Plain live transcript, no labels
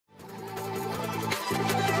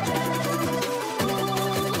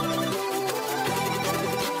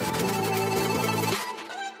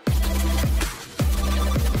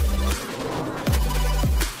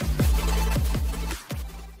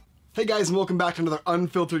Hey guys, and welcome back to another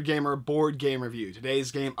Unfiltered Gamer board game review. Today's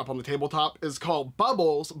game up on the tabletop is called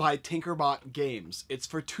Bubbles by Tinkerbot Games. It's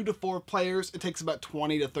for 2 to 4 players, it takes about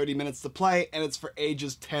 20 to 30 minutes to play, and it's for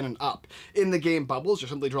ages 10 and up. In the game Bubbles, you're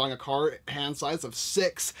simply drawing a card hand size of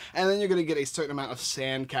 6, and then you're going to get a certain amount of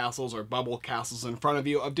sand castles or bubble castles in front of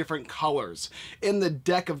you of different colors. In the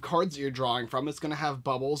deck of cards that you're drawing from, it's going to have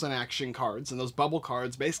bubbles and action cards, and those bubble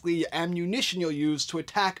cards basically ammunition you'll use to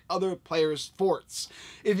attack other players' forts.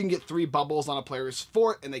 If you can get 3 bubbles on a player's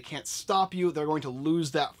fort and they can't stop you, they're going to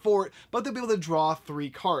lose that fort, but they'll be able to draw 3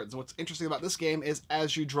 cards. And what's interesting about this game is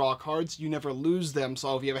as you draw cards, you never lose them.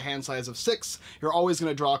 So if you have a hand size of 6, you're always going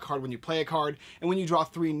to draw a card when you play a card. And when you draw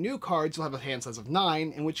 3 new cards, you'll have a hand size of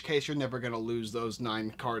 9, in which case you're never going to lose those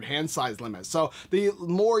 9 card hand size limits. So the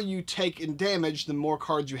more you take in damage, the more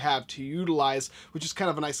cards you have to utilize, which is kind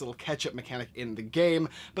of a nice little catch-up mechanic in the game.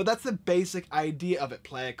 But that's the basic idea of it.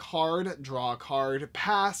 Play a card, draw a card,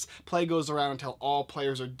 pass, play goes around until all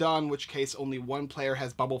players are done, in which case only one player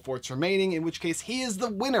has bubble forts remaining, in which case he is the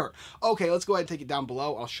winner. Okay, let's go ahead and take it down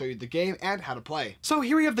below. I'll show you the game and how to play. So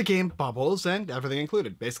here we have the game Bubbles and everything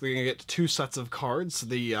included. Basically, you're gonna get 2 sets of cards,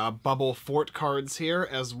 the bubble fort cards here,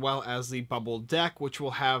 as well as the bubble deck, which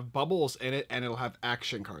will have bubbles in it, and it'll have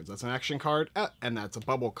action cards. That's an action card, and that's a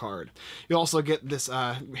bubble card. You'll also get this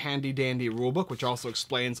handy dandy rulebook, which also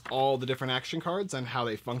explains all the different action cards and how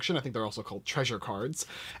they function. I think they're also called treasure cards.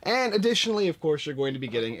 And additionally, of course, you're going to be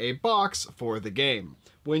getting a box for the game.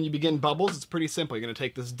 When you begin Bubbles, it's pretty simple. You're going to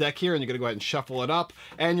take this deck here and you're going to go ahead and shuffle it up.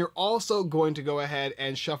 And you're also going to go ahead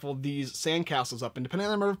and shuffle these sand castles up. And depending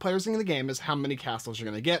on the number of players in the game is how many castles you're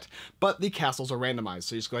going to get. But the castles are randomized,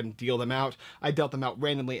 so you just go ahead and deal them out. I dealt them out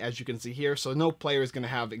randomly, as you can see here. So no player is going to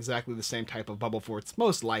have exactly the same type of bubble forts,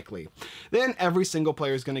 most likely. Then every single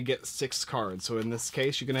player is going to get 6 cards. So in this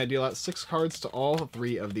case, you're going to deal out 6 cards to all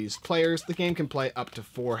 3 of these players. The game can play up to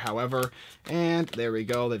 4, however. And there we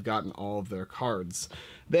go. They've gotten all of their cards.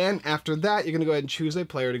 Then after that, you're going to go ahead and choose a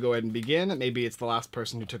player to go ahead and begin. Maybe it's the last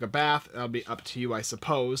person who took a bath. That'll be up to you, I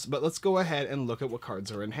suppose. But let's go ahead and look at what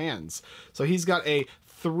cards are in hands. So he's got a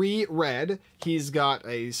 3 red, he's got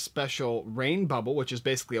a special rain bubble, which is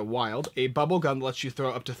basically a wild, a bubble gun that lets you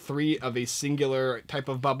throw up to 3 of a singular type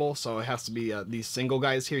of bubble, so it has to be these single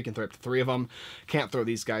guys here. You can throw up to 3 of them. Can't throw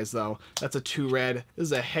these guys though. That's a 2 red. This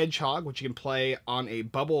is a hedgehog, which you can play on a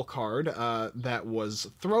bubble card that was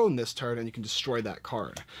thrown this turn, and you can destroy that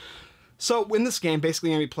card. So in this game,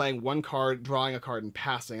 basically you're going to be playing 1 card, drawing a card, and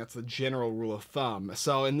passing. That's the general rule of thumb.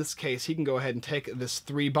 So in this case, he can go ahead and take this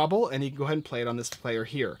 3 bubble, and he can go ahead and play it on this player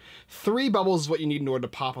here. 3 bubbles is what you need in order to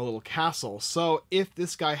pop a little castle. So if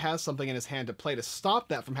this guy has something in his hand to play to stop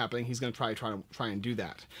that from happening, he's going to try and do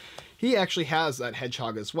that. He actually has that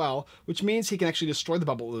hedgehog as well, which means he can actually destroy the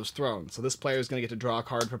bubble that was thrown. So this player is going to get to draw a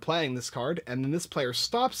card for playing this card, and then this player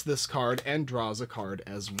stops this card and draws a card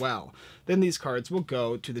as well. Then these cards will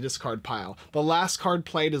go to the discard pile. The last card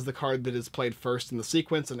played is the card that is played first in the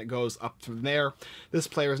sequence, and it goes up from there. This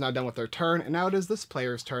player is now done with their turn, and now it is this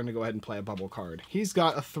player's turn to go ahead and play a bubble card. He's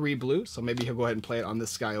got a 3 blue, so maybe he'll go ahead and play it on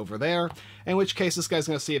this guy over there, in which case this guy's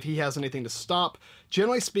going to see if he has anything to stop.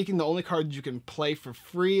 Generally speaking, the only cards you can play for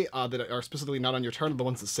free that are specifically not on your turn are the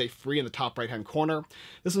ones that say free in the top right-hand corner.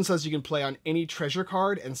 This one says you can play on any treasure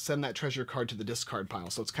card and send that treasure card to the discard pile,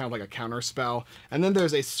 so it's kind of like a counter spell. And then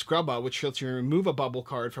there's a scrubba, which lets you remove a bubble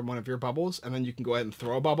card from one of your bubbles, and then you can go ahead and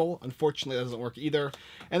throw a bubble. Unfortunately, that doesn't work either.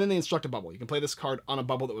 And then the instruct a bubble. You can play this card on a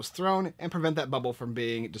bubble that was thrown and prevent that bubble from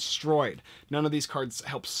being destroyed. None of these cards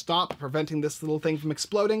help stop preventing this little thing from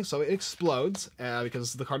exploding, so it explodes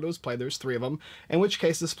because the card that was played, there's 3 of them. In which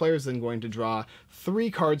case this player is then going to draw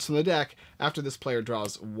 3 cards from the deck after this player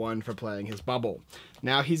draws 1 for playing his bubble.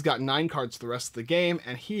 Now he's got 9 cards for the rest of the game,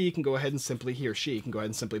 and he can go ahead and he or she can go ahead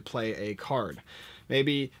and simply play a card.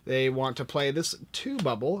 Maybe they want to play this 2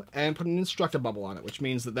 bubble and put an instruct a bubble on it, which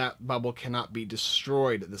means that that bubble cannot be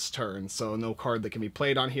destroyed this turn. So no card that can be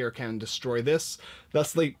played on here can destroy this.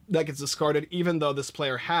 Thusly, that gets discarded even though this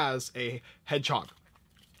player has a hedgehog.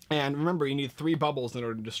 And remember, you need 3 bubbles in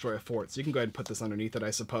order to destroy a fort, so you can go ahead and put this underneath it,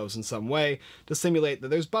 I suppose, in some way to simulate that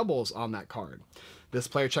there's bubbles on that card. This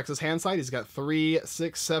player checks his hand side. He's got 3,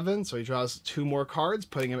 6, 7, so he draws 2 more cards,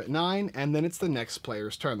 putting him at 9, and then it's the next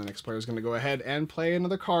player's turn. The next player is going to go ahead and play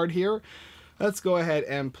another card here. Let's go ahead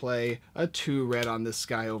and play a 2 red on this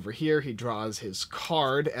guy over here. He draws his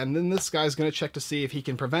card, and then this guy's going to check to see if he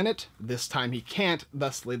can prevent it. This time he can't,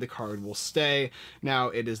 thusly the card will stay. Now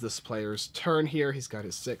it is this player's turn here. He's got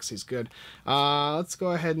his 6, he's good. Let's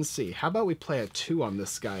go ahead and see. How about we play a 2 on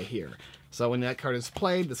this guy here? So when that card is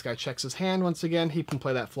played, this guy checks his hand once again. He can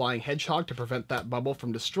play that flying hedgehog to prevent that bubble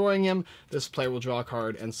from destroying him. This player will draw a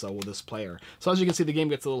card, and so will this player. So as you can see, the game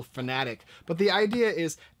gets a little frenetic. But the idea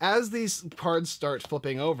is, as these cards start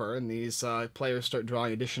flipping over and these players start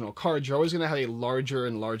drawing additional cards, you're always going to have a larger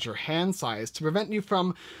and larger hand size to prevent you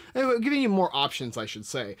from giving you more options, I should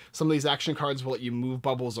say. Some of these action cards will let you move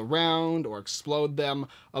bubbles around or explode them.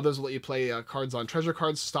 Others will let you play cards on treasure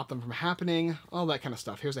cards to stop them from happening. All that kind of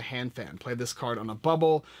stuff. Here's a hand fan. Play this card on a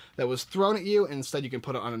bubble that was thrown at you, and instead you can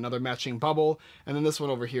put it on another matching bubble. And then this one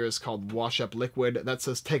over here is called Wash Up Liquid. That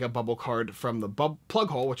says take a bubble card from the plug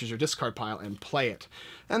hole, which is your discard pile, and play it.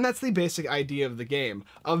 And that's the basic idea of the game.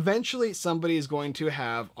 Eventually somebody is going to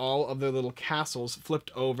have all of their little castles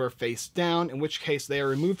flipped over face down, in which case they are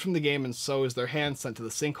removed from the game, and so is their hand sent to the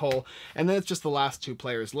sinkhole. And then it's just the last two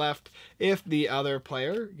players left. If the other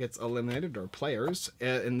player gets eliminated, or players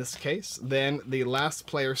in this case, then the last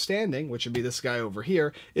player standing, which would be this guy over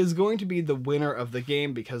here, is going to be the winner of the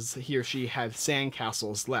game because he or she had sand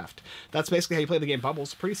castles left. That's basically how you play the game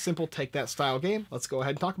Bubbles. Pretty simple take that style game. Let's go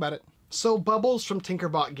ahead and talk about it. So Bubbles from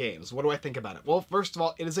Tinkerbot Games, what do I think about it? Well, first of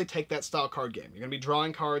all, it is a take that style card game. You're going to be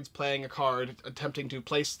drawing cards, playing a card, attempting to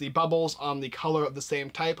place the bubbles on the color of the same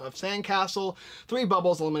type of sandcastle. 3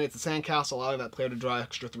 bubbles eliminates the sandcastle, allowing that player to draw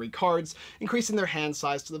extra 3 cards, increasing their hand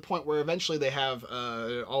size to the point where eventually they have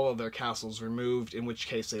all of their castles removed, in which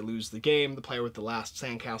case they lose the game. The player with the last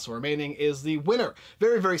sandcastle remaining is the winner.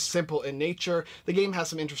 Very, very simple in nature. The game has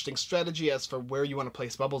some interesting strategy as for where you want to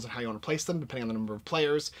place bubbles and how you want to place them, depending on the number of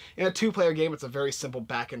players. In a 2-player game, it's a very simple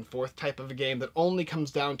back and forth type of a game that only comes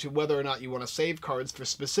down to whether or not you want to save cards for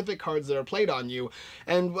specific cards that are played on you.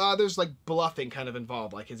 And there's like bluffing kind of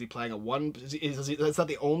involved. Like, is he playing a one? Is that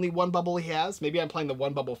the only 1 bubble he has? Maybe I'm playing the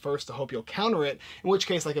 1 bubble first to hope you'll counter it, in which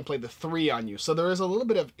case I can play the 3 on you. So there is a little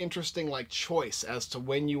bit of interesting like choice as to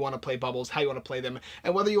when you want to play bubbles, how you want to play them,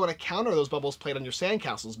 and whether you want to counter those bubbles played on your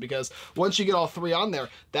sandcastles, because once you get all 3 on there,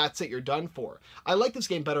 that's it, you're done for. I like this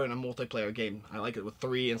game better in a multiplayer game. I like it with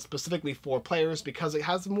 3 and specifically 4 players because it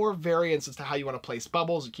has more variance as to how you want to place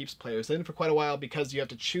bubbles. It keeps players in for quite a while because you have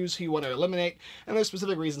to choose who you want to eliminate, and there's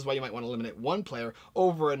specific reasons why you might want to eliminate one player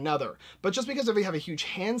over another. But just because if you have a huge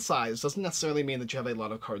hand size doesn't necessarily mean that you have a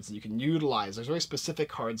lot of cards that you can utilize. There's very specific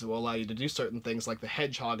cards that will allow you to do certain things like the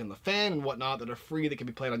hedgehog and the fan and whatnot that are free that can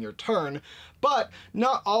be played on your turn, but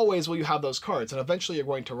not always will you have those cards, and eventually you're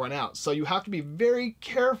going to run out. So you have to be very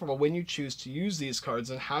careful when you choose to use these cards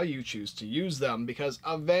and how you choose to use them, because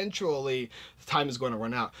eventually the time is going to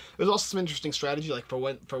run out. There's also some interesting strategy, like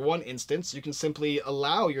for one instance, you can simply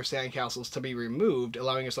allow your sandcastles to be removed,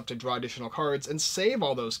 allowing yourself to draw additional cards and save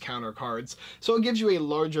all those counter cards. So it gives you a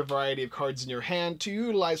larger variety of cards in your hand to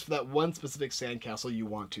utilize for that one specific sandcastle you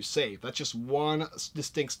want to save. That's just one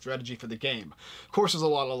distinct strategy for the game. Of course, there's a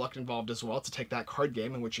lot of luck involved as well to take that card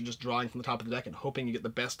game in which you're just drawing from the top of the deck and hoping you get the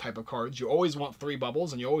best type of cards. You always want 3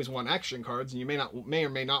 bubbles and you always want action cards, and you may or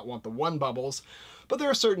may not want the 1 bubbles. But there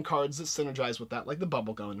are certain cards that synergize with that, like the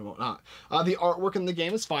bubble gun and whatnot. The artwork in the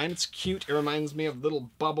game is fine. It's cute. It reminds me of little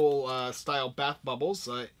bubble style bath bubbles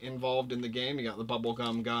involved in the game. You got the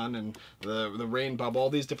bubblegum gun and the rain bubble, all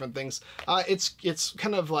these different things. It's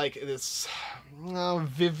kind of like this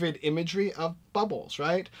vivid imagery of bubbles,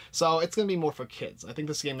 right? So it's going to be more for kids. I think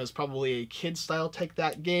this game is probably a kid-style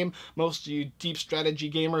take-that game. Most of you deep strategy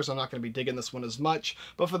gamers are not going to be digging this one as much,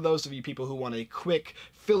 but for those of you people who want a quick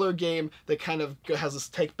filler game that kind of has this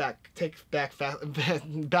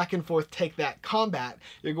back and forth take-that combat,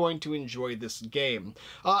 you're going to enjoy this game.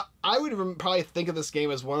 I would probably think of this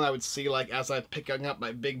game as one I would see like as I'm picking up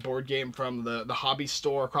my big board game from the hobby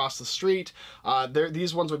store across the street.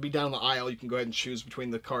 These ones would be down the aisle. You can go ahead and choose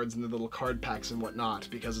between the cards and the little card packs and whatnot,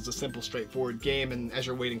 because it's a simple, straightforward game, and as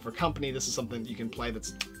you're waiting for company, this is something that you can play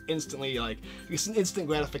that's instantly, like, it's an instant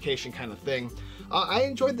gratification kind of thing. I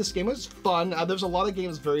enjoyed this game. It was fun. There's a lot of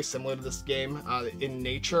games very similar to this game in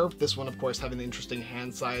nature. This one, of course, having the interesting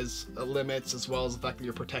hand size limits, as well as the fact that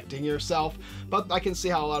you're protecting yourself, but I can see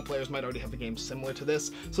how a lot of players might already have a game similar to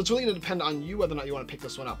this, so it's really going to depend on you whether or not you want to pick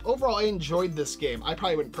this one up. Overall, I enjoyed this game. I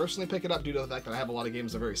probably wouldn't personally pick it up due to the fact that I have a lot of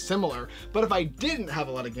games that are very similar, but if I didn't have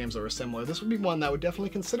a lot of games that were similar, this would be one that I would definitely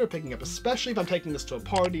consider picking up, especially if I'm taking this to a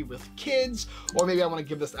party with kids, or maybe I want to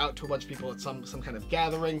give this out to a bunch of people at some kind of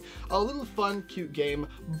gathering. A little fun, cute game.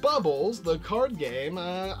 Bubbles, the card game,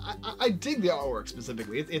 I dig the artwork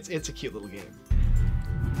specifically. It's a cute little game.